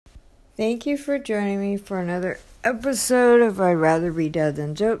Thank you for joining me for another episode of I'd Rather Be Dead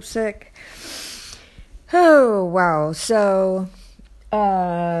Than Dope Sick. Oh, wow. So,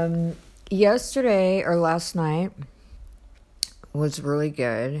 yesterday or last night was really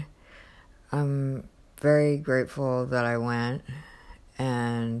good. I'm very grateful that I went,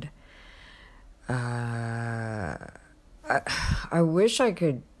 and I wish I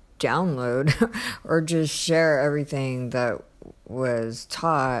could download or just share everything that was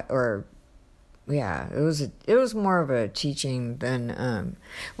taught, or it was more of a teaching than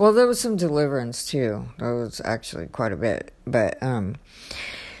there was some deliverance too. There was actually quite a bit, but quite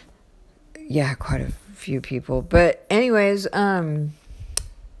a few people. But anyways,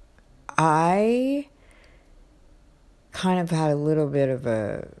 I kind of had a little bit of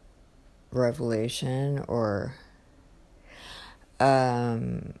a revelation, or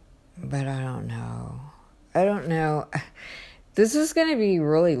but I don't know. This is going to be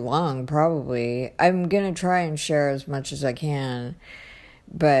really long, probably. I'm going to try and share as much as I can,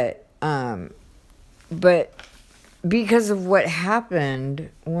 but because of what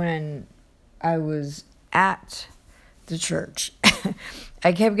happened when I was at the church,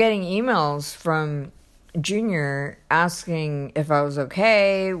 I kept getting emails from Junior asking if I was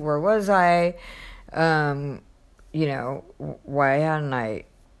okay, where was I, why hadn't I,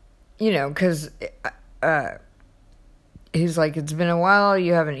 because, he's like, it's been a while,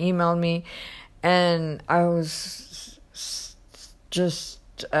 you haven't emailed me, and I was just,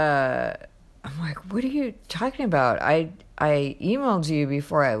 I'm like, what are you talking about? I emailed you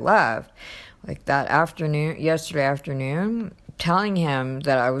before I left, like that yesterday afternoon, telling him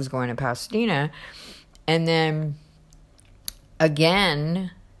that I was going to Pasadena, and then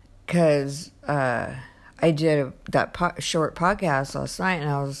again, because I did that short podcast last night, and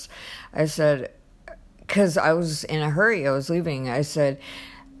I said, because I was in a hurry, I was leaving, I said,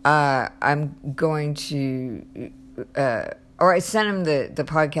 I'm going to, or I sent him the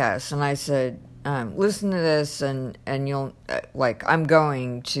podcast, and I said, listen to this, and you'll, I'm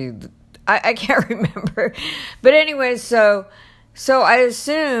going to, I can't remember, but anyway, so I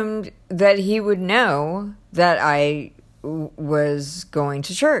assumed that he would know that I was going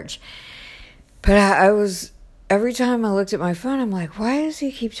to church, but I was, every time I looked at my phone, I'm like, why does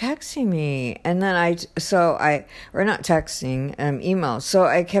he keep texting me? And then or not texting, emails. So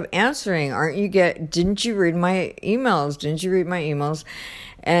I kept answering, didn't you read my emails? Didn't you read my emails?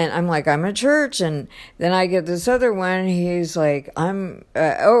 And I'm like, I'm at church. And then I get this other one. He's like, I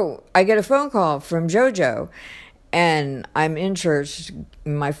get a phone call from JoJo. And I'm in church,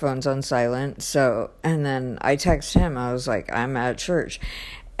 my phone's on silent. And then I text him, I was like, I'm at church.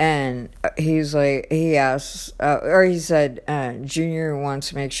 And he's like, he said, Junior wants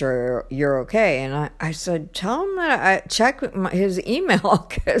to make sure you're okay. And I said, tell him that I checked his email,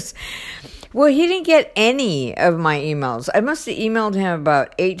 because, he didn't get any of my emails. I must have emailed him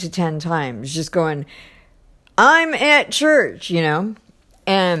about 8 to 10 times, just going, I'm at church, And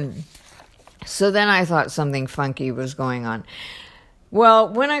so then I thought something funky was going on. Well,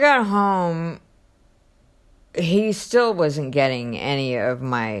 when I got home, he still wasn't getting any of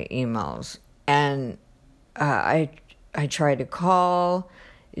my emails, and I tried to call,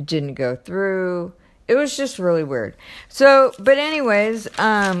 it didn't go through. It was just really weird. So, but anyways,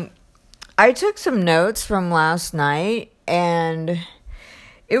 I took some notes from last night, and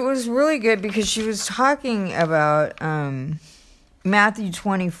it was really good because she was talking about Matthew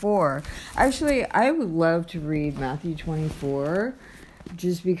 24. Actually, I would love to read Matthew 24,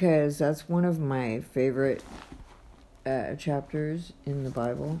 just because that's one of my favorite chapters in the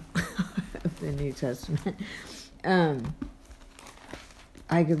Bible, of the New Testament. I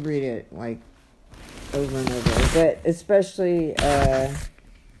could read it over and over, but especially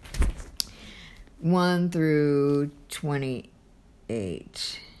 1 through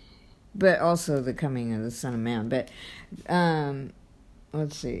 28, but also the coming of the Son of Man. But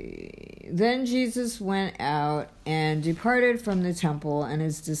let's see. Then Jesus went out and departed from the temple, and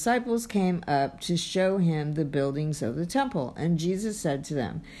his disciples came up to show him the buildings of the temple. And Jesus said to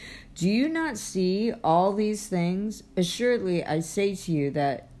them, do you not see all these things? Assuredly, I say to you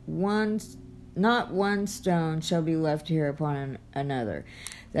that not one stone shall be left here upon another,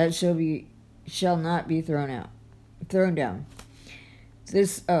 that shall not be thrown down. I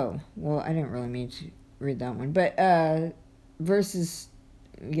didn't really mean to read that one, but verse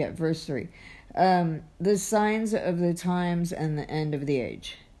 3. The signs of the times and the end of the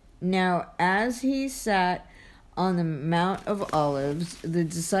age. Now, as he sat on the Mount of Olives, the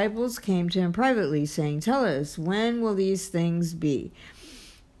disciples came to him privately, saying, tell us, when will these things be?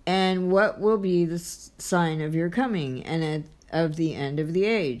 And what will be the sign of your coming and of the end of the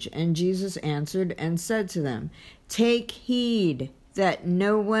age. And Jesus answered and said to them, Take heed that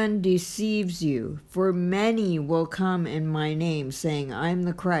no one deceives you, for many will come in my name, saying, I am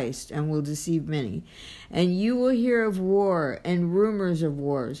the Christ, and will deceive many. And you will hear of war and rumors of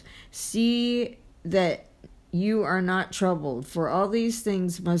wars. See that you are not troubled, for all these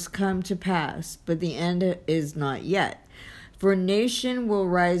things must come to pass, but the end is not yet. For nation will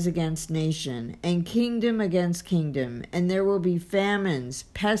rise against nation, and kingdom against kingdom, and there will be famines,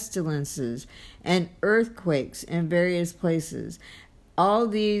 pestilences, and earthquakes in various places. All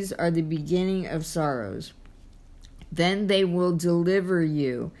these are the beginning of sorrows. Then they will deliver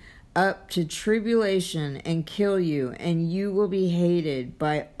you up to tribulation and kill you, and you will be hated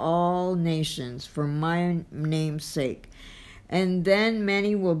by all nations for my name's sake. And then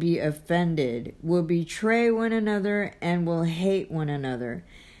many will be offended, will betray one another, and will hate one another.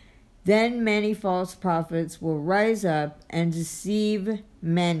 Then many false prophets will rise up and deceive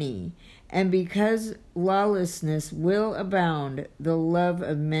many. And because lawlessness will abound, the love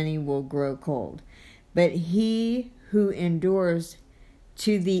of many will grow cold. But he who endures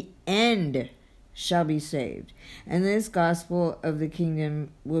to the end shall be saved. And this gospel of the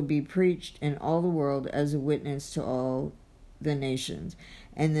kingdom will be preached in all the world as a witness to all the nations,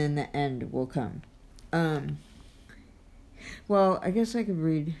 and then the end will come. Well, I guess I could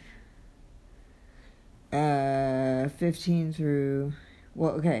read 15 through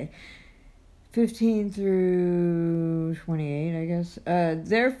 28, I guess.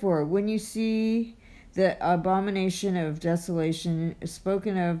 Therefore, when you see the abomination of desolation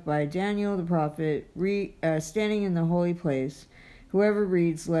spoken of by Daniel the prophet standing in the holy place, whoever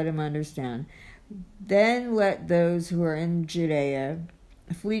reads, let him understand. Then let those who are in Judea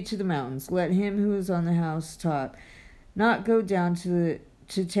flee to the mountains. Let him who is on the housetop not go down to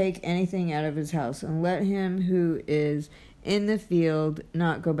take anything out of his house, and let him who is in the field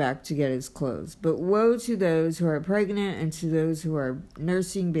not go back to get his clothes. But woe to those who are pregnant and to those who are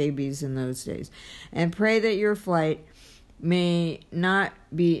nursing babies in those days. And pray that your flight may not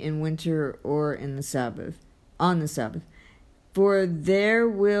be in winter or on the Sabbath. For there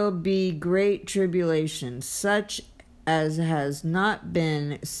will be great tribulation, such as has not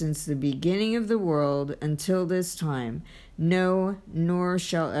been since the beginning of the world until this time, no, nor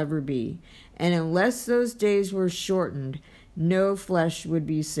shall ever be. And unless those days were shortened, no flesh would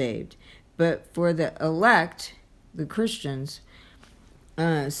be saved. But for the elect, the Christians'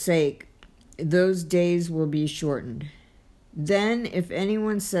 sake, those days will be shortened. Then if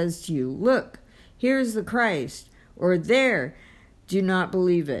anyone says to you, Look, here is the Christ, or there, do not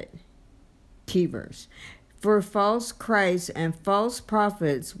believe it. Key verse. For false Christs and false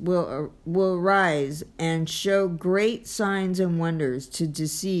prophets will rise and show great signs and wonders to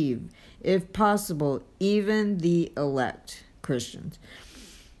deceive, if possible, even the elect Christians.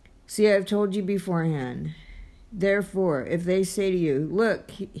 See, I've told you beforehand. Therefore, if they say to you,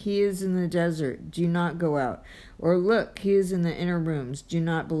 Look, he is in the desert, do not go out. Or look, he is in the inner rooms, do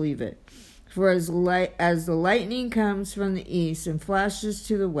not believe it. For as the lightning comes from the east and flashes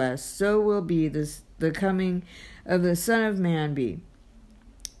to the west, so will be the coming of the Son of Man be.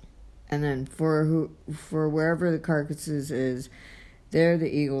 And then for wherever the carcasses is, there the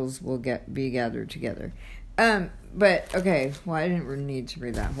eagles will be gathered together. But okay, well, I didn't need to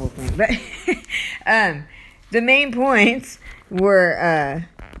read that whole thing. But the main points were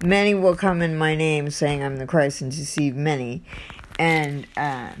many will come in my name, saying I'm the Christ, and deceive many. And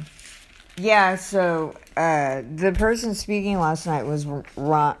yeah, so the person speaking last night was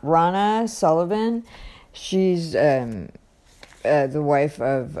Ronna Sullivan. She's the wife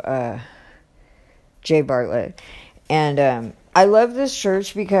of Jay Bartlett. And I love this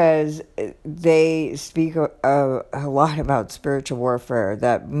church because they speak a lot about spiritual warfare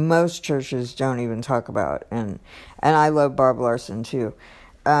that most churches don't even talk about. And I love Bob Larson too.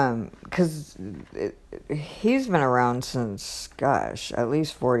 Because he's been around since, at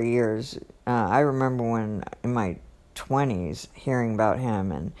least 40 years. I remember when in my 20s hearing about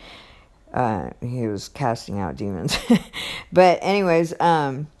him, and he was casting out demons. But anyways,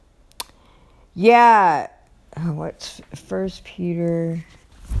 yeah, what's 1 Peter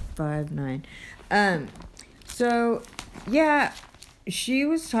 5:9? So yeah, she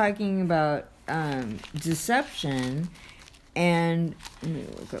was talking about deception. And let me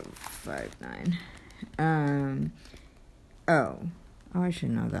look up 5:9. I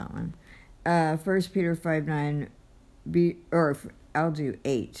should know that one. 1 Peter 5:9. I'll do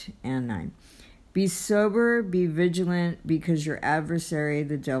 8 and 9. Be sober, be vigilant, because your adversary,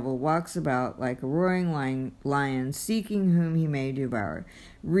 the devil, walks about like a roaring lion, seeking whom he may devour.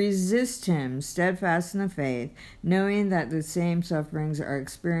 Resist him, steadfast in the faith, knowing that the same sufferings are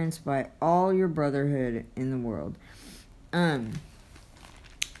experienced by all your brotherhood in the world.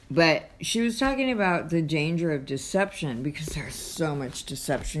 But she was talking about the danger of deception, because there's so much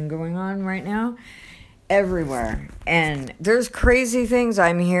deception going on right now everywhere. And there's crazy things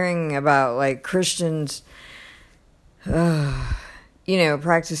I'm hearing about, like Christians,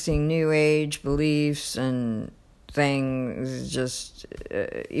 practicing New Age beliefs and things, just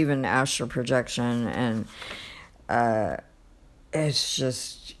even astral projection, and it's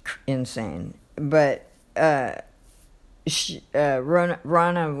just insane. But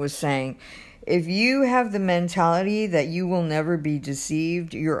Rana was saying, if you have the mentality that you will never be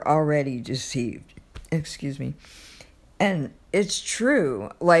deceived, you're already deceived. Excuse me. And it's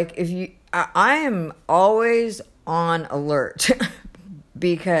true. Like, I am always on alert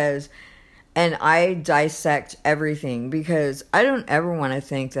and I dissect everything, because I don't ever want to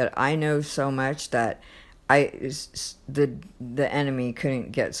think that I know so much that the enemy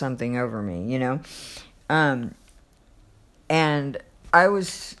couldn't get something over me, and I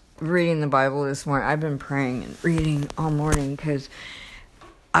was reading the Bible this morning. I've been praying and reading all morning, because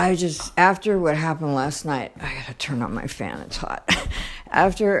after what happened last night, I gotta turn on my fan, it's hot.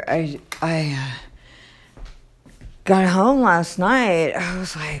 After I got home last night, I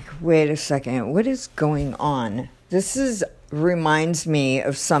was like, wait a second, what is going on? This reminds me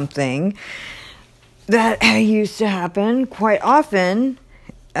of something that used to happen quite often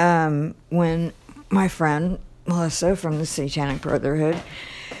when my friend Melissa from the Satanic Brotherhood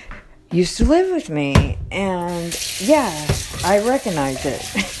used to live with me, and I recognize it.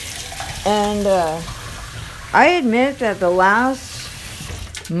 And I admit that the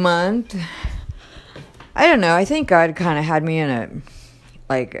last month, I don't know, I think God kind of had me in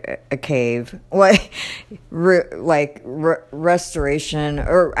a cave, restoration,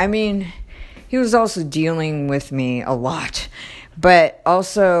 or he was also dealing with me a lot, but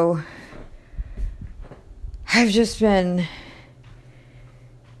also I've just been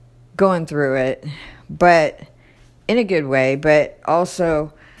going through it, but in a good way. But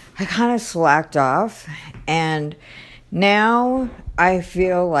also I kind of slacked off, and now I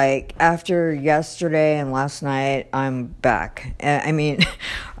feel like after yesterday and last night, I'm back. I'm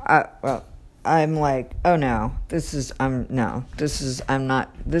like, oh no, this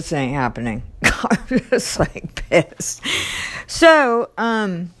ain't happening. I'm just like pissed. So,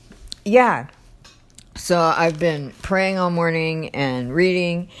 So I've been praying all morning and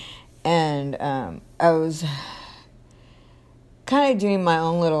reading, and I was kind of doing my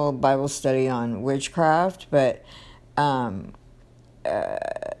own little Bible study on witchcraft, but one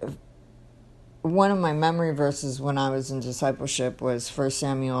of my memory verses when I was in discipleship was 1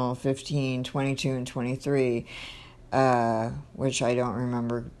 Samuel 15, 22 and 23, which I don't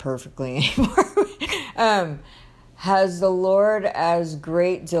remember perfectly anymore. Has the Lord as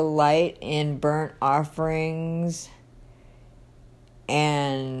great delight in burnt offerings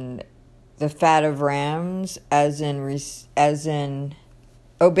and the fat of rams as in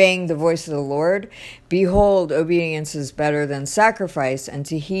obeying the voice of the Lord? Behold, obedience is better than sacrifice, and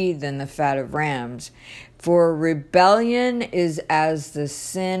to heed than the fat of rams. For rebellion is as the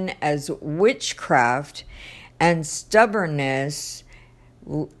sin as witchcraft, and stubbornness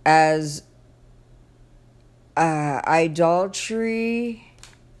as idolatry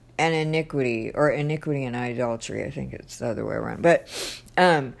and iniquity, or iniquity and idolatry. I think it's the other way around. But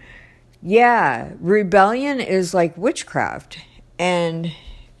rebellion is like witchcraft, and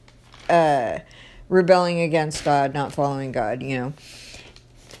rebelling against God, not following God,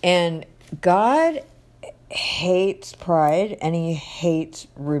 and God hates pride, and he hates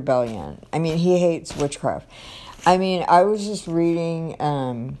rebellion. He hates witchcraft. I was just reading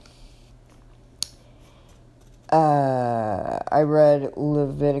I read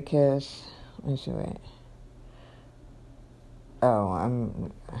Leviticus. Let me see, wait.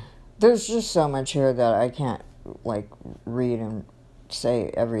 There's just so much here that I can't, read and say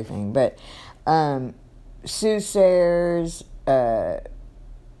everything. But, soothsayers,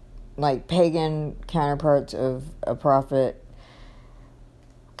 pagan counterparts of a prophet,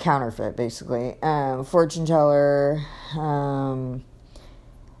 counterfeit, basically. Fortune teller, and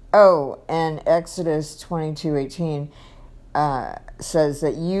Exodus 22:18 says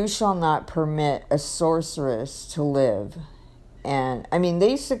that you shall not permit a sorceress to live. And,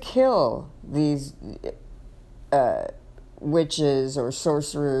 they used to kill these witches or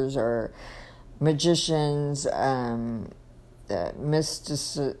sorcerers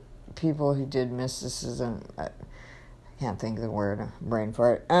people who did mysticism, I can't think of the word, brain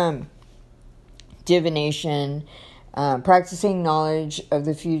fart, divination, practicing knowledge of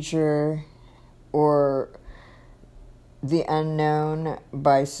the future or the unknown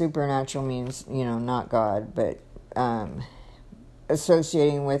by supernatural means, not God, but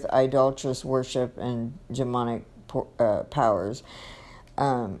associating with idolatrous worship and demonic powers.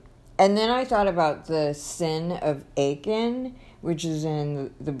 And then I thought about the sin of Achan, which is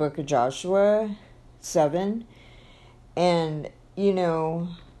in the book of Joshua 7. And,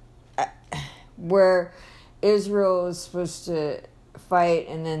 where Israel is supposed to fight,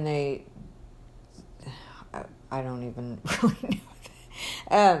 and then I don't even really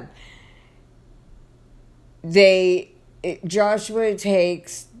know. Joshua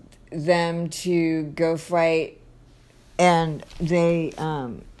takes them to go fight, and they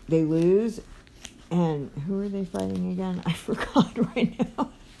lose. And who are they fighting again? I forgot right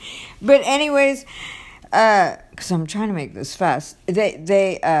now. But anyways, because I'm trying to make this fast.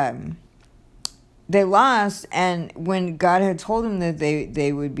 They lost, and when God had told them that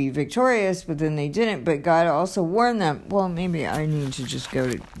they would be victorious, but then they didn't. But God also warned them. Well, maybe I need to just go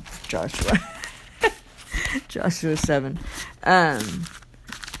to Joshua. Joshua 7. Okay,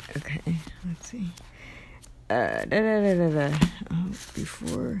 let's see.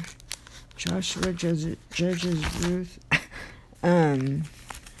 Before Joshua judges Ruth.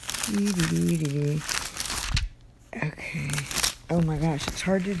 Okay. Oh my gosh, it's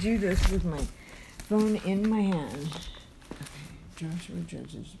hard to do this with my phone in my hand. Okay, Joshua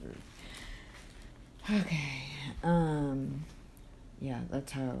judges Ruth. Okay. Yeah,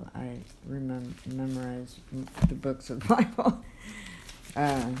 that's how I memorize the books of the Bible.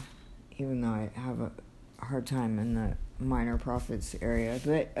 Even though I have a hard time in the minor prophets area.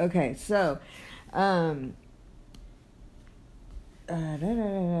 But, okay, so,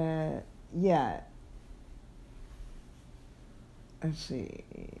 yeah. Let's see.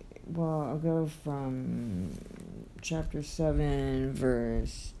 Well, I'll go from chapter 7,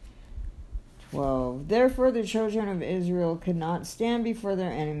 verse 12. Therefore the children of Israel could not stand before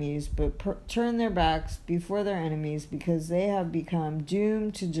their enemies, but turn their backs before their enemies, because they have become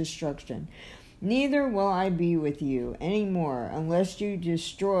doomed to destruction. Neither will I be with you any more, unless you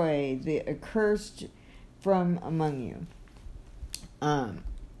destroy the accursed from among you. And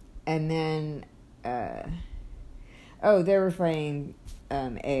then, they were fighting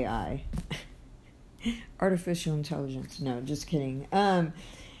AI. Artificial intelligence. No, just kidding.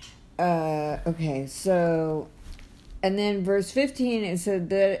 Okay, so, and then verse 15, it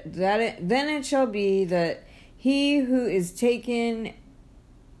said then it shall be that he who is taken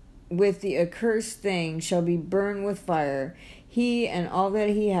with the accursed thing shall be burned with fire, he and all that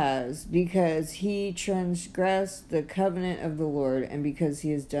he has, because he transgressed the covenant of the Lord, and because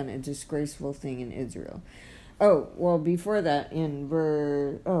he has done a disgraceful thing in Israel. Oh, well, before that, in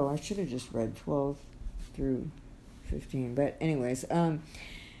I should have just read 12 through 15, but anyways,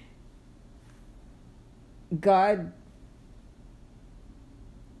 God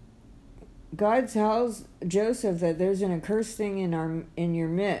tells Joseph that there's an accursed thing in your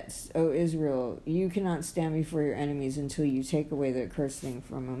midst, O Israel. You cannot stand before your enemies until you take away the accursed thing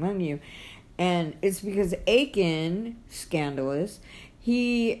from among you. And it's because Achan, scandalous,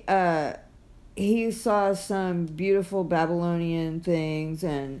 he saw some beautiful Babylonian things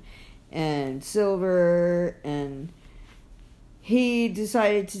and silver, and he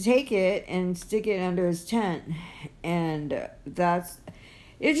decided to take it and stick it under his tent. And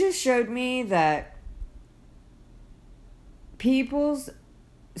it just showed me that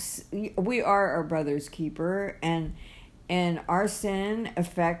we are our brother's keeper, and our sin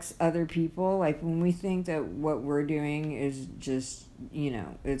affects other people. Like when we think that what we're doing is just,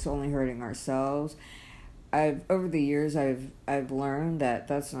 it's only hurting ourselves. Over the years I've learned that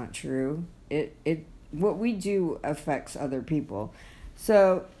that's not true. What we do affects other people.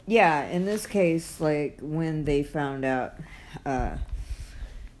 So, yeah, in this case, like when they found out that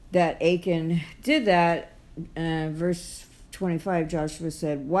Achan did that, verse 25, Joshua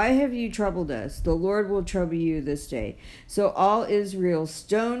said, "Why have you troubled us? The Lord will trouble you this day." So all Israel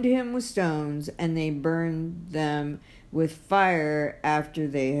stoned him with stones, and they burned them with fire after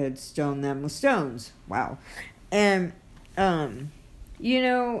they had stoned them with stones. Wow. And,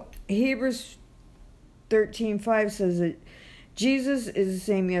 Hebrews 13:5 says that Jesus is the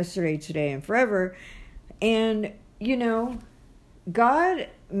same yesterday, today, and forever. And, God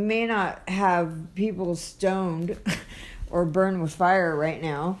may not have people stoned or burned with fire right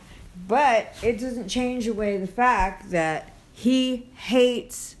now, but it doesn't change away the fact that he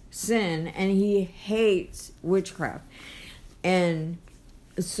hates sin and he hates witchcraft. And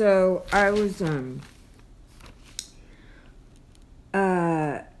So I was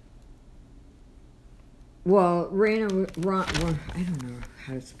well, I don't know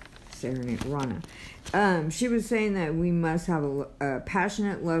how to say her name, Rana. She was saying that we must have a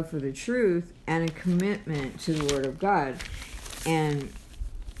passionate love for the truth and a commitment to the Word of God. And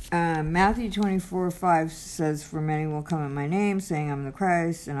Matthew 24:5 says, "For many will come in my name, saying I'm the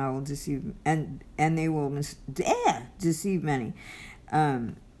Christ, and I will deceive, and they will deceive many."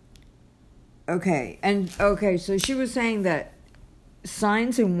 So she was saying that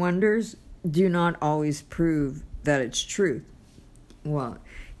signs and wonders do not always prove that it's truth. Well,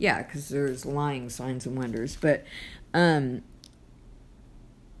 yeah, because there's lying signs and wonders. But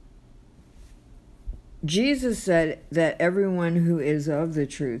Jesus said that everyone who is of the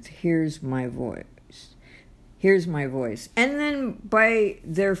truth hears my voice. Hears my voice. And then by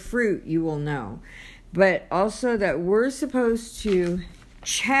their fruit you will know. But also that we're supposed to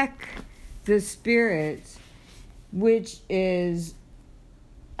check the spirits, which is...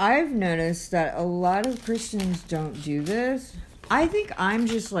 I've noticed that a lot of Christians don't do this. I think I'm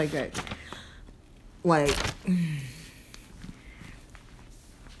just like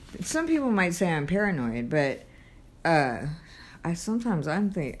some people might say I'm paranoid, but I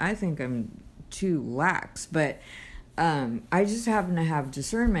think I'm too lax, but I just happen to have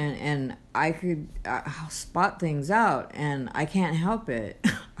discernment, and I'll spot things out, and I can't help it.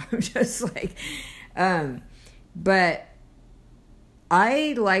 I'm just like, but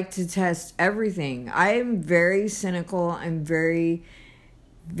I like to test everything. I'm very cynical. I'm very,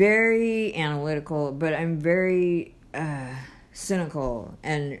 very analytical, but I'm very cynical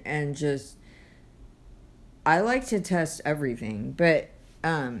and just, I like to test everything. But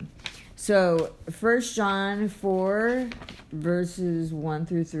so 1 John 4 verses 1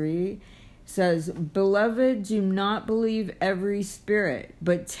 through 3 says, "Beloved, do not believe every spirit,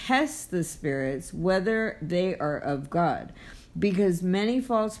 but test the spirits whether they are of God. Because many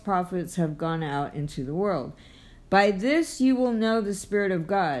false prophets have gone out into the world. By this you will know the Spirit of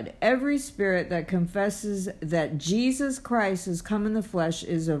God. Every spirit that confesses that Jesus Christ has come in the flesh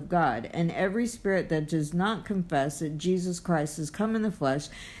is of God, and every spirit that does not confess that Jesus Christ has come in the flesh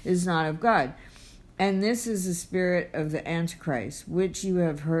is not of God. And this is the spirit of the Antichrist, which you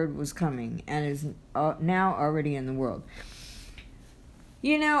have heard was coming, and is now already in the world."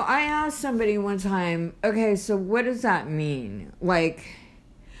 You know, I asked somebody one time, okay, so what does that mean?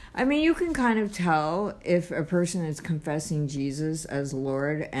 You can kind of tell if a person is confessing Jesus as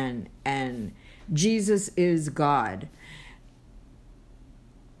Lord and Jesus is God,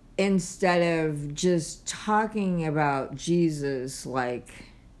 instead of just talking about Jesus like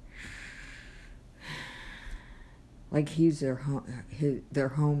he's their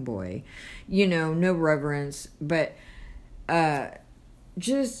homeboy. You know, no reverence, but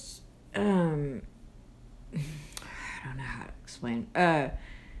just I don't know how to explain.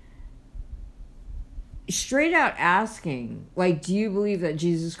 Straight out asking, do you believe that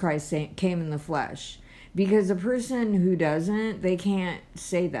Jesus Christ came in the flesh? Because a person who doesn't, they can't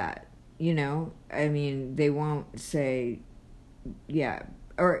say that. You know, they won't say, yeah,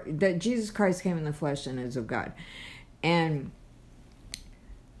 or that Jesus Christ came in the flesh and is of God. And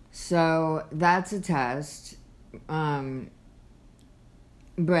so that's a test.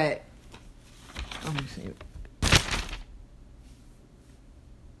 But let me see.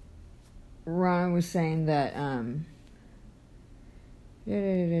 Ron was saying that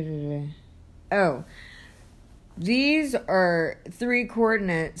these are 3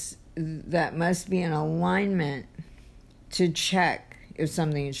 coordinates that must be in alignment to check if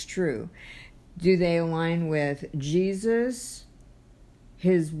something is true. Do they align with Jesus,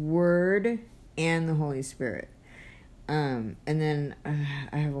 His Word, and the Holy Spirit? And then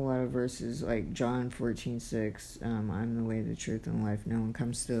I have a lot of verses like John 14:6. I'm the way, the truth, and the life. No one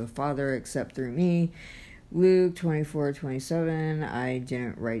comes to the Father except through me. Luke 24:27. I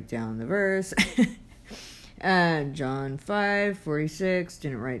didn't write down the verse. John 5:46.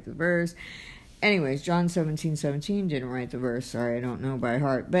 Didn't write the verse. Anyways, John 17:17. Didn't write the verse. Sorry, I don't know by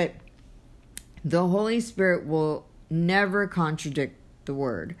heart. But the Holy Spirit will never contradict the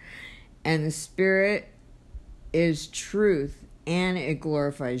Word. And the Spirit is truth, and it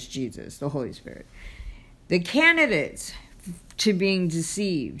glorifies Jesus, the Holy Spirit. The candidates to being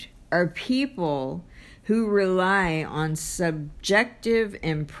deceived are people who rely on subjective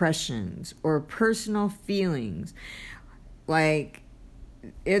impressions or personal feelings. They're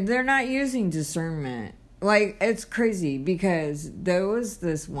not using discernment. It's crazy because there was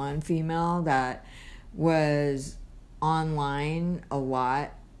this one female that was online a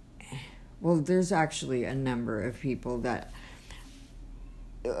lot. Well, there's actually a number of people that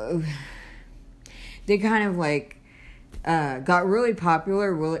they kind of like got really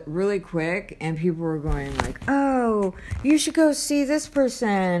popular really quick, and people were going like, oh, you should go see this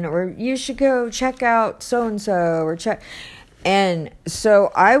person, or you should go check out so-and-so, or check. And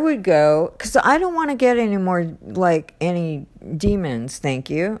so I would go, because I don't want to get any more, like, any demons, thank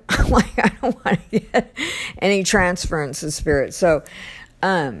you. Like, I don't want to get any transference of spirit. So,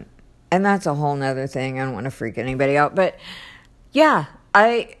 and that's a whole nother thing. I don't want to freak anybody out. But, yeah,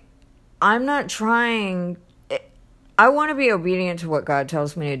 I'm not trying. I want to be obedient to what God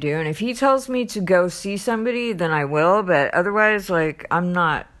tells me to do. And if he tells me to go see somebody, then I will. But otherwise, like, I'm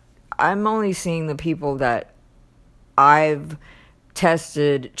only seeing the people that I've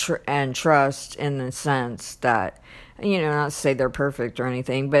tested and trust, in the sense that, not to say they're perfect or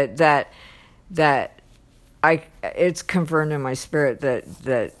anything, but that it's confirmed in my spirit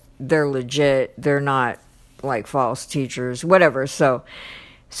that they're legit. They're not like false teachers, whatever. So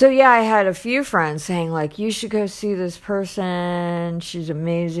yeah, I had a few friends saying like, you should go see this person. She's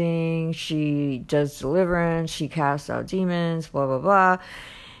amazing. She does deliverance. She casts out demons, blah, blah, blah.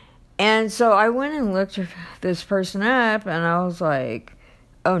 And so I went and looked this person up, and I was like,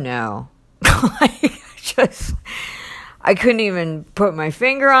 oh no. I couldn't even put my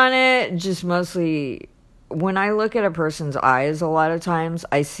finger on it. Just mostly, when I look at a person's eyes, a lot of times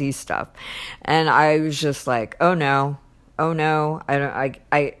I see stuff. And I was just like, oh no. The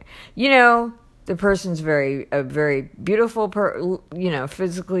person's a very beautiful,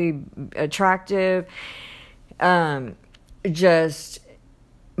 physically attractive.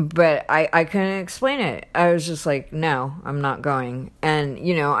 But I couldn't explain it. I was just like, no, I'm not going. And,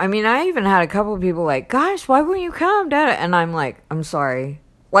 I even had a couple of people like, gosh, why won't you come, Dad? And I'm like, I'm sorry.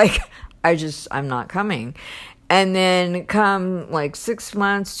 Like, I'm not coming. And then come like 6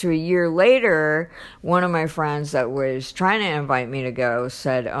 months to a year later, one of my friends that was trying to invite me to go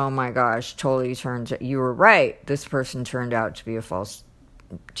said, oh my gosh, you were right. This person turned out to be a false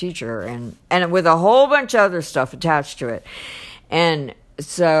teacher, and with a whole bunch of other stuff attached to it. And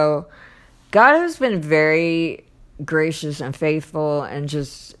so God has been very gracious and faithful, and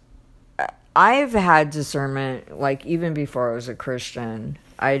just, I've had discernment, like, even before I was a Christian.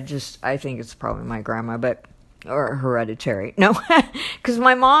 I think it's probably my grandma, or hereditary. No, because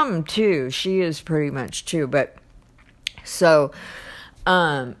my mom too, she is pretty much too, but so,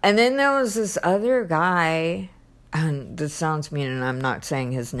 and then there was this other guy, and this sounds mean, and I'm not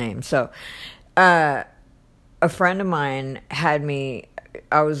saying his name. So, a friend of mine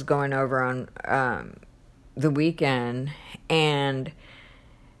I was going over on the weekend, and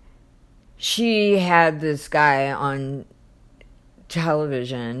she had this guy on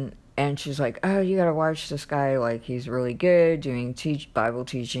television, and she's like, oh, you gotta watch this guy, like, he's really good doing Bible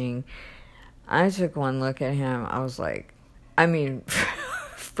teaching. I took one look at him. I was like,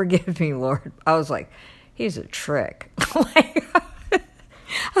 forgive me, Lord. I was like, he's a trick.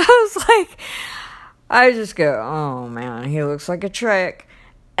 I just go, oh man, he looks like a trick.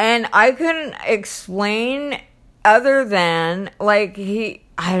 And I couldn't explain, other than, like,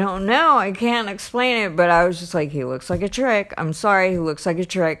 I don't know, I can't explain it, but I was just like, he looks like a trick. I'm sorry, he looks like a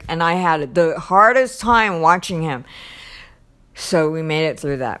trick. And I had the hardest time watching him. So we made it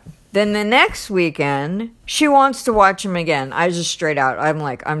through that. Then the next weekend, she wants to watch him again. I just straight out, I'm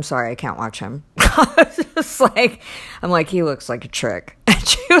like, I'm sorry, I can't watch him. I was just like, he looks like a trick. And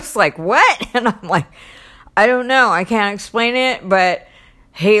she was like, what? And I'm like, I don't know, I can't explain it, but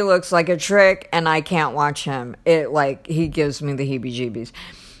he looks like a trick, and I can't watch him. He gives me the heebie-jeebies.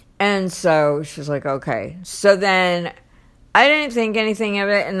 And so she's like, okay. So then I didn't think anything of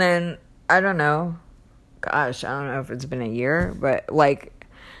it, and then, I don't know if it's been a year, but like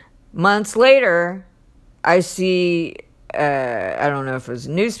months later, I see, I don't know if it was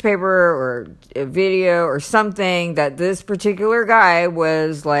a newspaper or a video or something, that this particular guy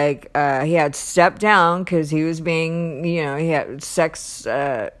was like, he had stepped down because he was being, he had sex,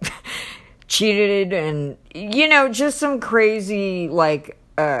 cheated, and, just some crazy, like,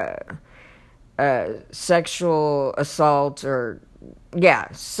 sexual assault, or,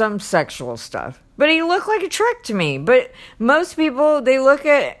 some sexual stuff. But he looked like a trick to me. But most people, they look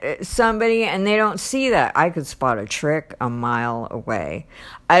at somebody and they don't see that. I could spot a trick a mile away.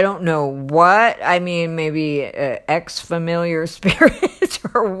 I don't know what. Maybe ex-familiar spirit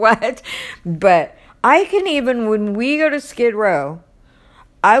or what. But I can even, when we go to Skid Row,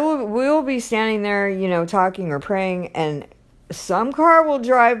 we'll be standing there, talking or praying, and some car will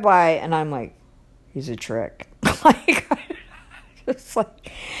drive by, and I'm like, he's a trick.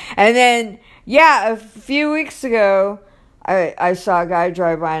 And then, a few weeks ago, I saw a guy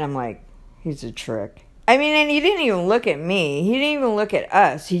drive by, and I'm like, he's a trick. I mean, and he didn't even look at me. He didn't even look at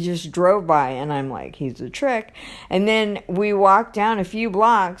us. He just drove by, and I'm like, he's a trick. And then we walked down a few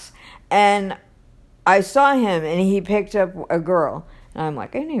blocks, and I saw him, and he picked up a girl. And I'm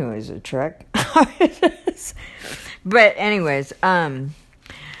like, I knew it was a trick. But anyways,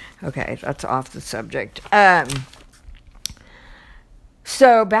 okay, that's off the subject.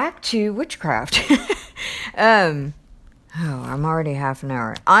 So back to witchcraft. I'm already half an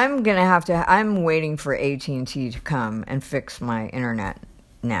hour. I'm waiting for AT&T to come and fix my internet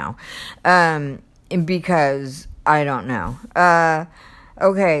now. Because I don't know.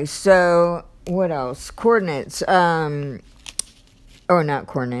 Okay, so what else? Coordinates. Not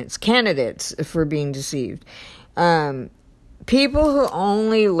coordinates. Candidates for being deceived. People who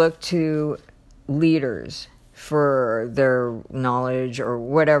only look to leaders for their knowledge or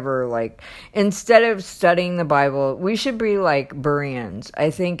whatever, like, instead of studying the Bible, we should be like Bereans. I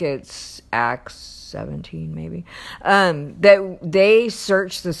think it's Acts 17 maybe, that they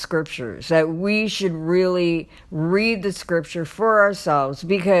search the scriptures, that we should really read the scripture for ourselves,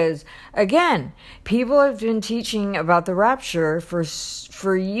 because again, people have been teaching about the rapture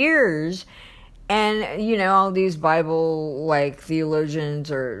for years. And, you know, all these Bible, like, theologians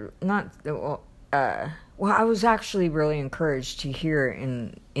or not, well, I was actually really encouraged to hear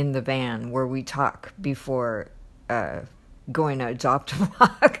in the van where we talk before going to adopt a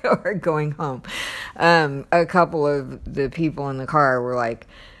block or going home. A couple of the people in the car were like,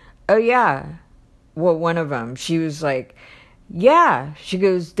 oh, yeah. Well, one of them, she was like, yeah. She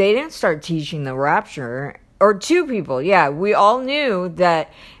goes, they didn't start teaching the rapture. Or two people, yeah. We all knew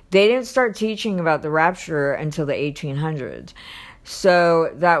that they didn't start teaching about the rapture until the 1800s.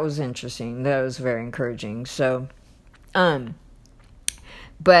 So that was interesting. That was very encouraging. So,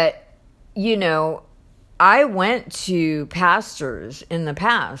 but, you know, I went to pastors in the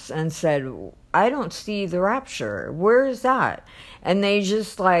past and said, I don't see the rapture. Where is that? And they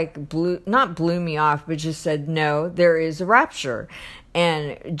just like not blew me off, but just said, no, there is a rapture.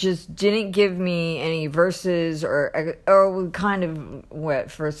 And just didn't give me any verses or kind of what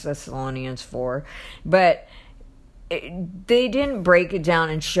 1 Thessalonians 4, but they didn't break it down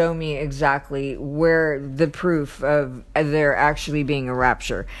and show me exactly where the proof of there actually being a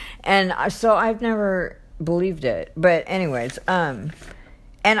rapture. And so I've never believed it. But anyways, and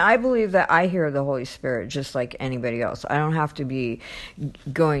I believe that I hear the Holy Spirit just like anybody else. I don't have to be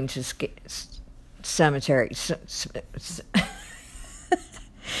going to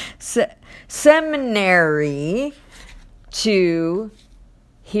seminary to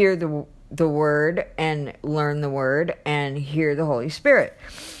hear the word and learn the word and hear the Holy Spirit.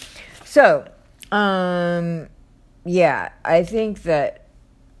 So, yeah, I think that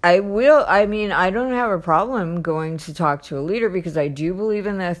I don't have a problem going to talk to a leader, because I do believe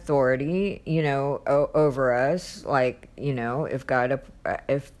in the authority, you know, over us. Like, you know, if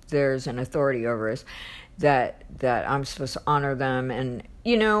there's an authority over us, that I'm supposed to honor them and,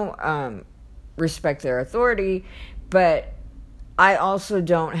 you know, respect their authority. But I also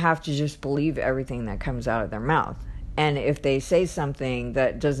don't have to just believe everything that comes out of their mouth. And if they say something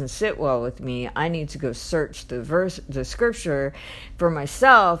that doesn't sit well with me, I need to go search the scripture for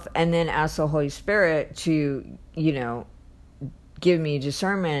myself, and then ask the Holy Spirit to, you know, give me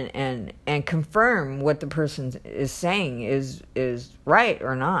discernment and confirm what the person is saying is right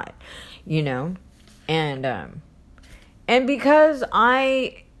or not, you know. And because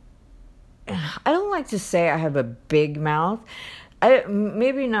I don't like to say I have a big mouth.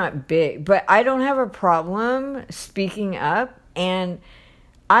 Maybe not big, but I don't have a problem speaking up, and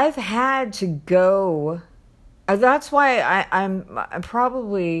I've had to go. That's why I'm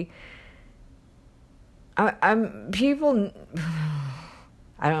people.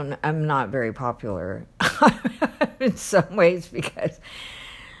 I'm not very popular in some ways, because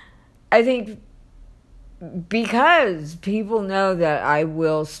I think because people know that I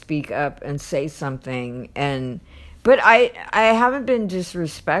will speak up and say something, but I haven't been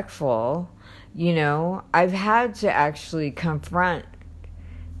disrespectful, you know. I've had to actually confront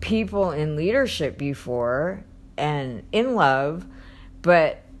people in leadership before and in love,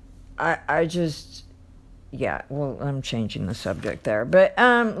 but I just, yeah, well, I'm changing the subject there. But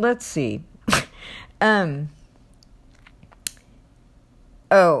let's see.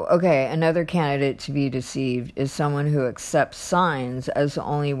 Oh, okay. Another candidate to be deceived is someone who accepts signs as the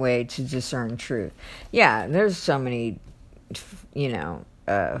only way to discern truth. Yeah, there's so many, you know,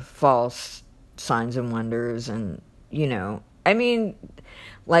 false signs and wonders, and, you know, I mean,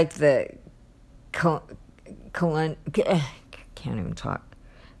 like the can't even talk.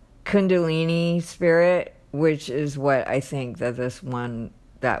 Kundalini spirit, which is what I think that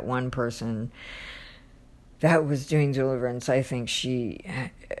that one person that was doing deliverance, I think she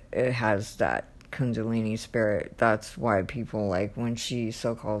has that Kundalini spirit. That's why people, like, when she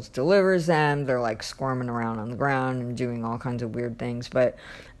so-called delivers them, they're like squirming around on the ground and doing all kinds of weird things. But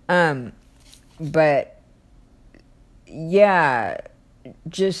yeah,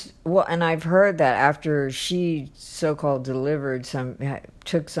 just, well, and I've heard that after she so-called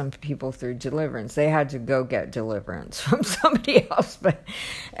took some people through deliverance, they had to go get deliverance from somebody else. But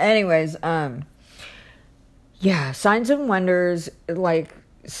anyways, yeah, signs and wonders, like,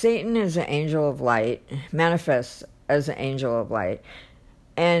 Satan is an angel of light, manifests as an angel of light,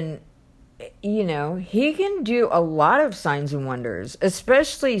 and he can do a lot of signs and wonders,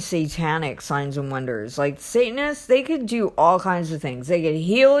 especially satanic signs and wonders. Like, Satanists, they could do all kinds of things. They could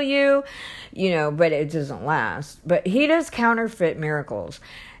heal you, but it doesn't last. But he does counterfeit miracles.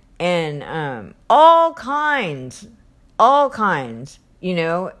 And all kinds. You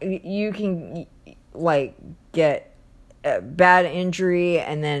can, like, get a bad injury,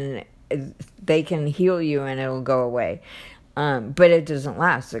 and then they can heal you and it'll go away. But it doesn't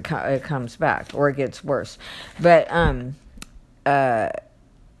last. It comes back, or it gets worse. But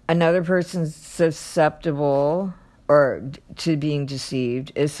another person's susceptible to being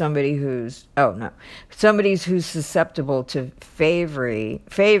deceived is somebody who's susceptible to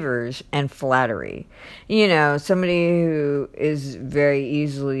favors and flattery. Somebody who is very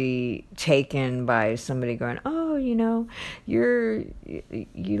easily taken by somebody going, oh, you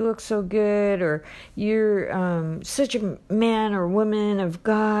look so good, or you're such a man or woman of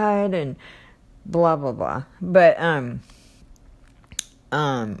God, and blah blah blah. But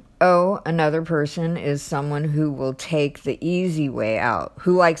another person is someone who will take the easy way out,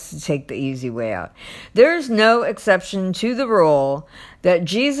 who likes to take the easy way out. There's no exception to the rule that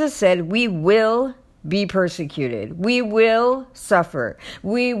Jesus said we will be persecuted. We will suffer.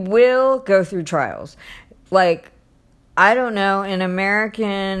 We will go through trials. Like, I don't know, in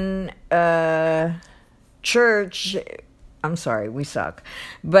American church, I'm sorry, we suck.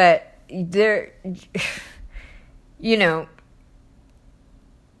 But there,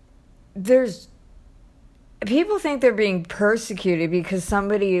 there's people think they're being persecuted because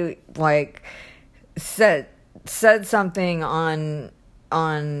somebody, like, said something on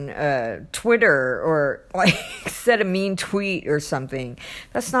Twitter, or like said a mean tweet or something.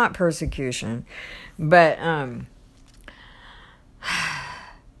 That's not persecution. But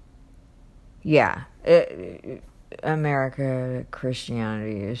yeah, America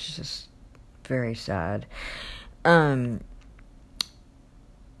Christianity is just very sad. And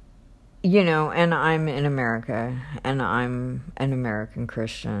I'm in America, and I'm an American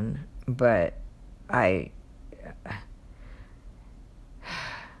Christian, but I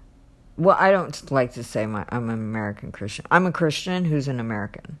don't like to say I'm an American Christian. I'm a Christian who's an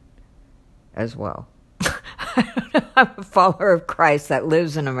American as well. I don't know, I'm a follower of Christ that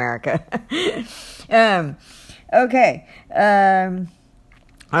lives in America. Okay.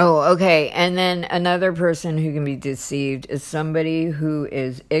 Okay. And then another person who can be deceived is somebody who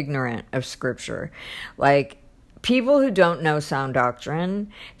is ignorant of Scripture. Like, people who don't know sound doctrine,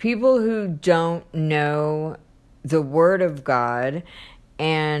 people who don't know the Word of God,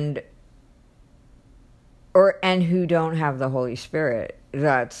 and who don't have the Holy Spirit.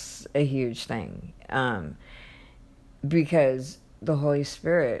 That's a huge thing. Because the Holy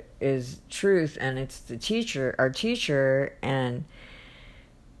Spirit is truth, and it's our teacher, and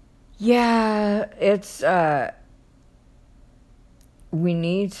yeah, it's, we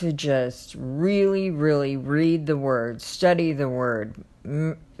need to just really, really read the Word, study the Word,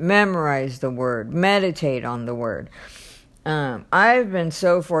 memorize the Word, meditate on the Word. I've been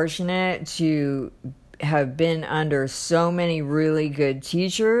so fortunate to have been under so many really good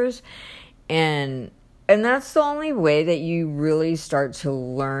teachers, and that's the only way that you really start to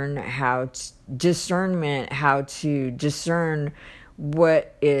learn how to discern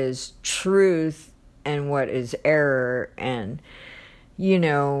what is truth and what is error. And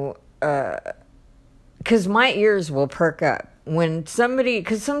because my ears will perk up when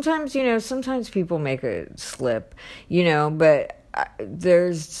because sometimes people make a slip, but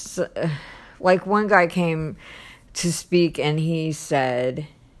there's like one guy came to speak, and he said,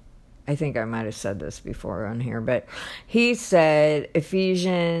 I think I might have said this before on here, but he said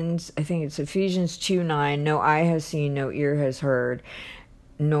Ephesians 2:9, no eye has seen, no ear has heard,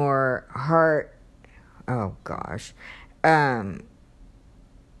 nor heart, oh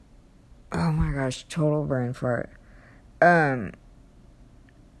my gosh, total brain fart. Okay,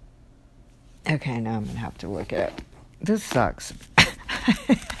 now I'm gonna have to look it up. This sucks.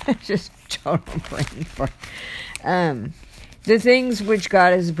 Just total brain fart. the things which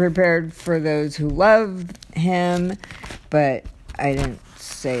God has prepared for those who love him, but I didn't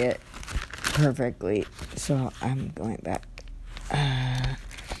say it perfectly, so I'm going back.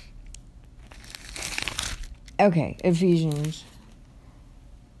 Okay, Ephesians.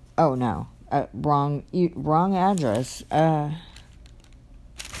 Oh no, wrong address.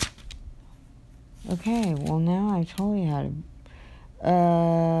 Okay, well now I totally had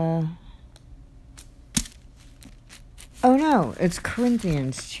oh no, it's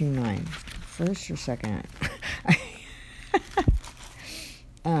Corinthians 2:9. First or second?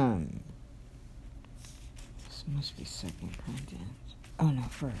 This must be 2 Corinthians. Oh no,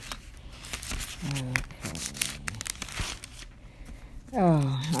 first. Okay.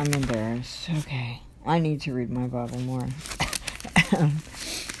 Oh, I'm embarrassed. Okay. I need to read my Bible more.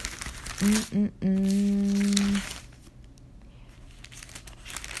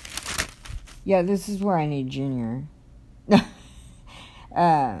 Yeah, this is where I need Junior.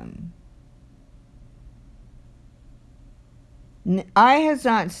 Eye has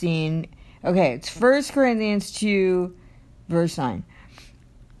not seen. Okay, it's 1 Corinthians 2, verse 9.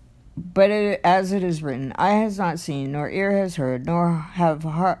 But as it is written, eye has not seen, nor ear has heard, nor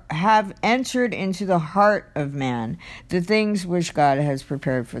have entered into the heart of man the things which God has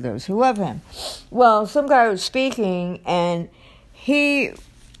prepared for those who love him. Well, some guy was speaking, and he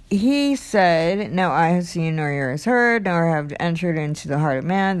said, no eye has seen, nor ear has heard, nor have entered into the heart of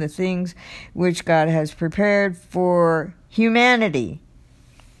man the things which God has prepared for humanity.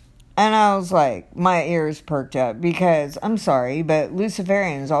 And I was like, my ears perked up, because I'm sorry, but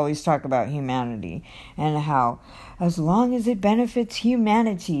Luciferians always talk about humanity and how as long as it benefits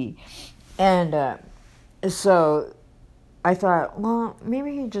humanity. And so I thought, well,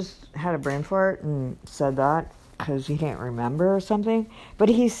 maybe he just had a brain fart and said that because he can't remember or something. But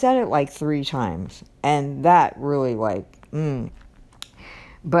he said it like 3 times, and that really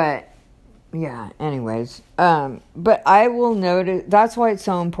But yeah, anyways, but I will notice, that's why it's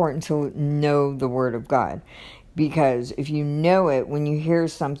so important to know the Word of God, because if you know it, when you hear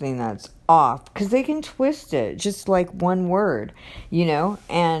something that's off, because they can twist it, just like one word,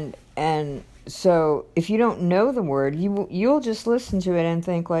 and so if you don't know the word, you'll just listen to it and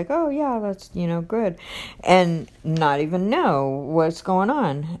think like, oh yeah, that's, good, and not even know what's going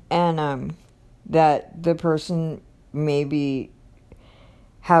on, and, that the person maybe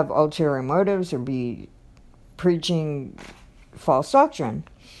have ulterior motives or be preaching false doctrine.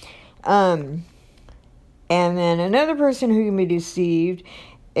 And then another person who can be deceived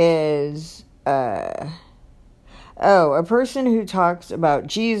is a person who talks about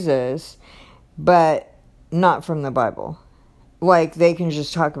Jesus but not from the Bible. Like, they can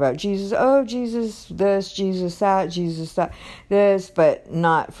just talk about Jesus, oh, Jesus this, Jesus that, Jesus that, this, but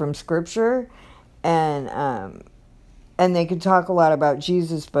not from Scripture. And they could talk a lot about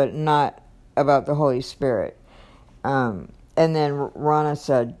Jesus, but not about the Holy Spirit. And then Rana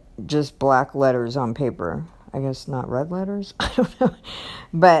said, just black letters on paper. I guess not red letters? I don't know.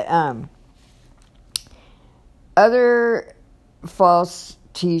 But other false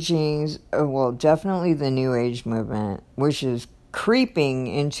teachings, well, definitely the New Age movement, which is creeping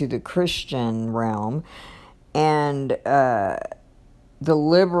into the Christian realm, and the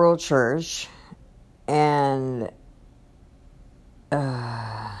liberal church, and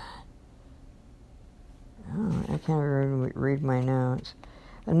I can't read my notes.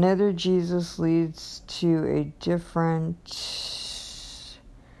 Another Jesus leads to a different.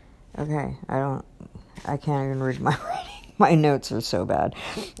 Okay, I can't even read my writing. My notes are so bad.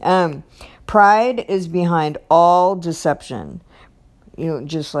 Pride is behind all deception.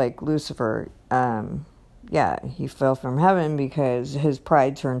 Just like Lucifer. Yeah, he fell from heaven because his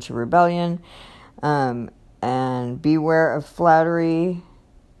pride turned to rebellion. And beware of flattery.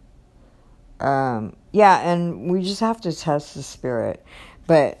 Yeah, and we just have to test the spirit.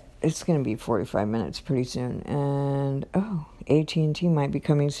 But it's going to be 45 minutes pretty soon. And, AT&T might be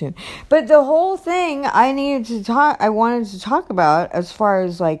coming soon. But the whole thing I wanted to talk about, as far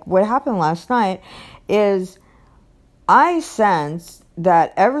as, like, what happened last night, is I sense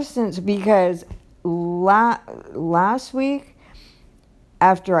that ever since, because last week,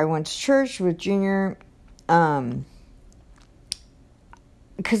 after I went to church with Junior,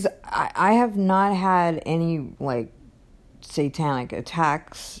 because I have not had any, like, satanic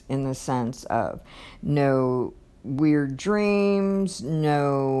attacks in the sense of no weird dreams,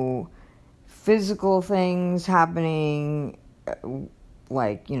 no physical things happening,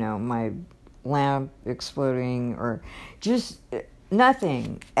 like, my lamp exploding, or just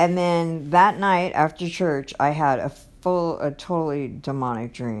nothing. And then that night after church, I had a totally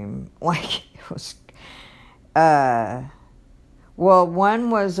demonic dream. Like, it was, Well, one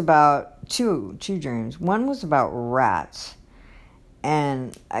was about two dreams. One was about rats.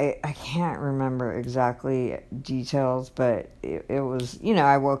 And I can't remember exactly details, but it was,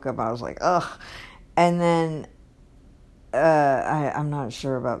 I woke up, I was like, ugh. And then I'm not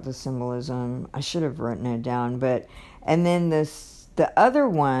sure about the symbolism. I should have written it down, and then the other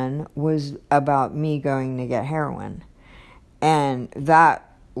one was about me going to get heroin. And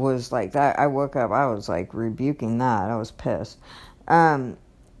that was like that. I woke up, I was like rebuking that. I was pissed.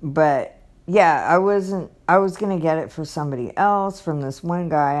 But yeah, I was going to get it for somebody else, from this one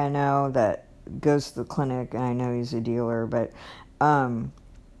guy I know that goes to the clinic, and I know he's a dealer, but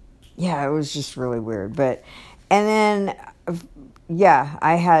yeah, it was just really weird. And then, yeah,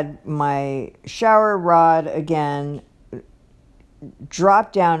 I had my shower rod again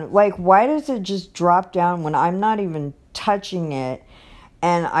drop down. Like, why does it just drop down when I'm not even touching it,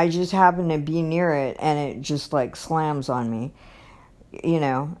 and I just happen to be near it, and it just, like, slams on me?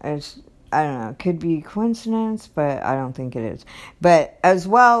 It's, I don't know, it could be coincidence, but I don't think it is. But as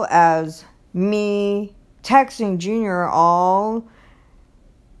well as me texting Junior all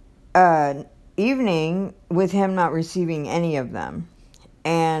evening with him not receiving any of them.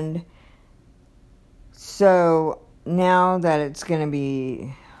 And so now that it's going to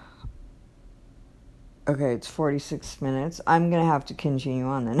be, okay, it's 46 minutes, I'm going to have to continue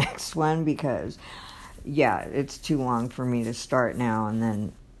on the next one because, yeah, it's too long for me to start now and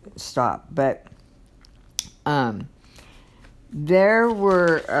then stop. But there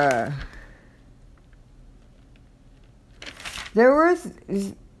were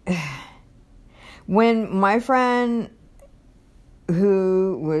when my friend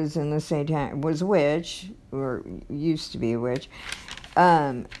who was in the was a witch, or used to be a witch,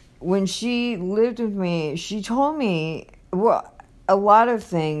 when she lived with me, she told me, well, a lot of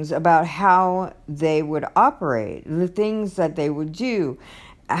things about how they would operate, the things that they would do,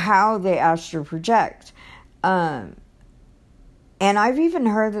 how they astral project. And I've even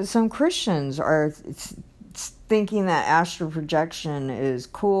heard that some Christians are thinking that astral projection is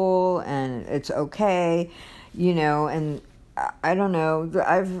cool and it's okay, and I don't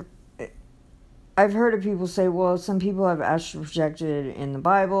know. I've heard of people say, well, some people have astral projected in the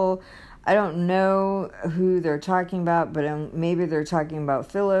Bible. I don't know who they're talking about, but maybe they're talking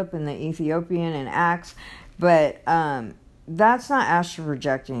about Philip and the Ethiopian in Acts. But that's not astral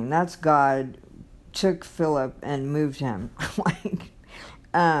projecting. That's God took Philip and moved him,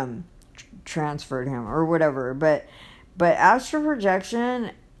 transferred him or whatever. But astral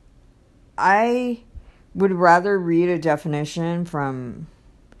projection, I would rather read a definition from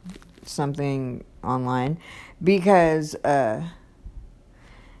something online because,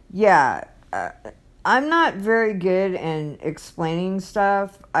 I'm not very good in explaining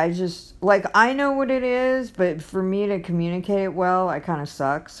stuff. I just, I know what it is, but for me to communicate it well, I kind of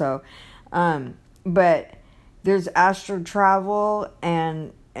suck. So, but there's astral travel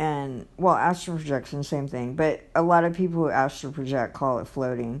and astral projection, same thing. But a lot of people who astral project call it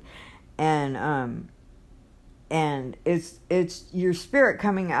floating. And it's your spirit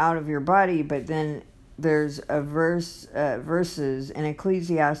coming out of your body, but then there's a verses in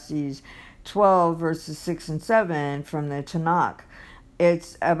Ecclesiastes 12 verses 6 and 7 from the Tanakh.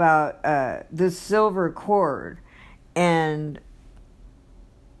 It's about the silver cord. And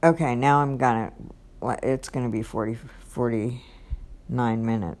okay, now it's gonna be 49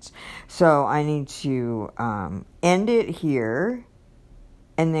 minutes, so I need to end it here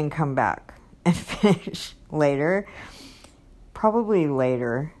and then come back and finish later, probably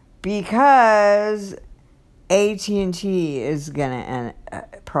later, because AT&T is gonna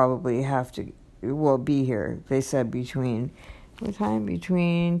probably have to be here. They said between what time?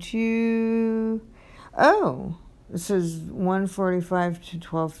 Between 2. Oh, it says 1:45 to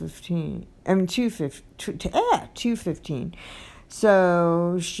 12:15. I mean 2:15.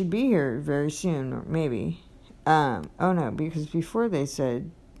 So should be here very soon, or maybe. Oh no, because before they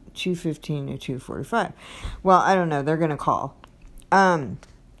said 2:15 to 2:45. Well, I don't know. They're gonna call.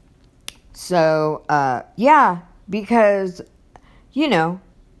 So yeah, because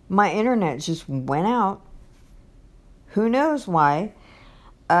my internet just went out. Who knows why?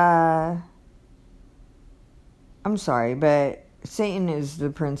 I'm sorry, but Satan is the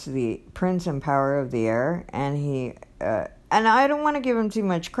prince and power of the air, and he and I don't want to give him too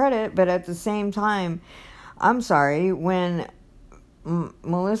much credit, but at the same time, I'm sorry, when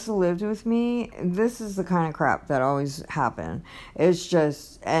Melissa lived with me, this is the kind of crap that always happened. It's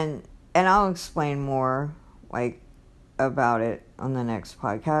just, and I'll explain more about it on the next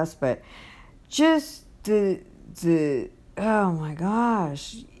podcast, but just the oh my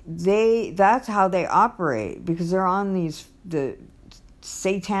gosh, that's how they operate, because they're on these the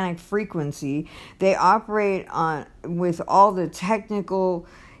satanic frequency. They operate on with all the technical,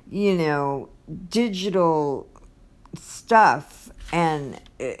 digital stuff, and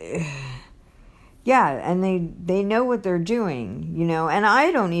and they know what they're doing, and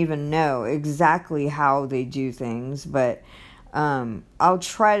I don't even know exactly how they do things, but I'll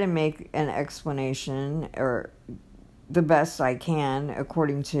try to make an explanation or the best I can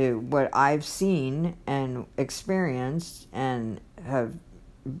according to what I've seen and experienced and have,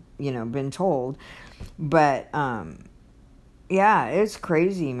 been told. But, it's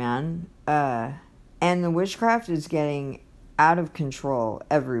crazy, man. And the witchcraft is getting out of control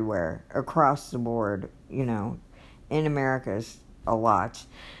everywhere, across the board, in America a lot.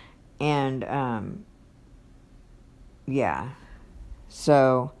 And,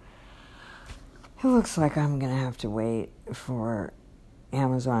 so it looks like I'm going to have to wait for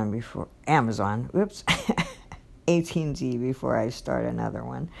AT&T before I start another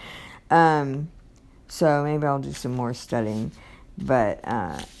one. So maybe I'll do some more studying. But,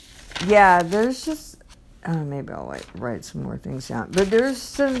 there's just, maybe I'll write some more things down. But there's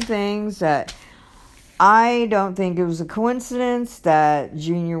some things that I don't think it was a coincidence that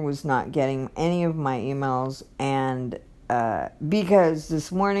Junior was not getting any of my emails, and because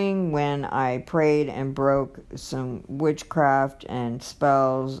this morning when I prayed and broke some witchcraft and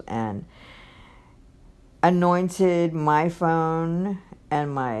spells and anointed my phone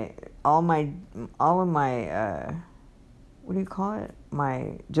and all of my what do you call it?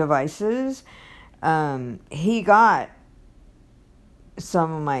 My devices, he got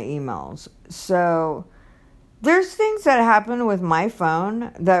some of my emails. So there's things that happen with my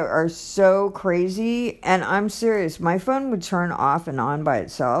phone that are so crazy, and I'm serious. My phone would turn off and on by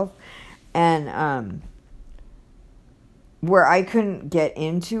itself, and where I couldn't get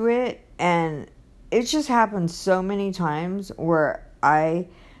into it, and it just happened so many times where I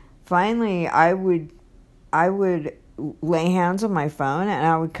would lay hands on my phone and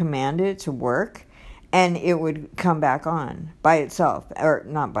I would command it to work, and it would come back on by itself, or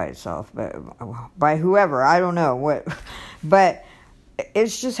not by itself, but by whoever. I don't know what, but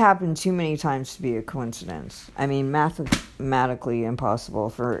it's just happened too many times to be a coincidence. I mean, mathematically impossible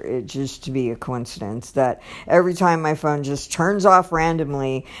for it just to be a coincidence that every time my phone just turns off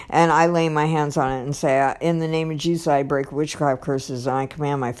randomly and I lay my hands on it and say, in the name of Jesus, I break witchcraft curses, and I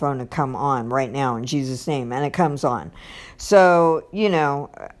command my phone to come on right now in Jesus' name, and it comes on. So,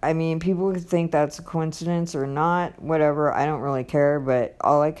 I mean, people could think that's a coincidence or not, whatever. I don't really care, but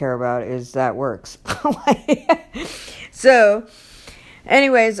all I care about is that works. So,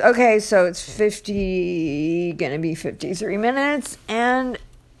 anyways, okay, so it's gonna be 53 minutes, and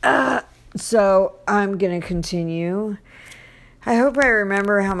so I'm gonna continue. I hope I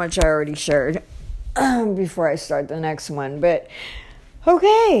remember how much I already shared before I start the next one, but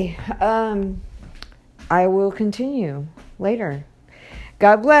okay, I will continue later.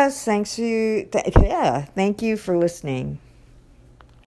 God bless. Thank you for listening.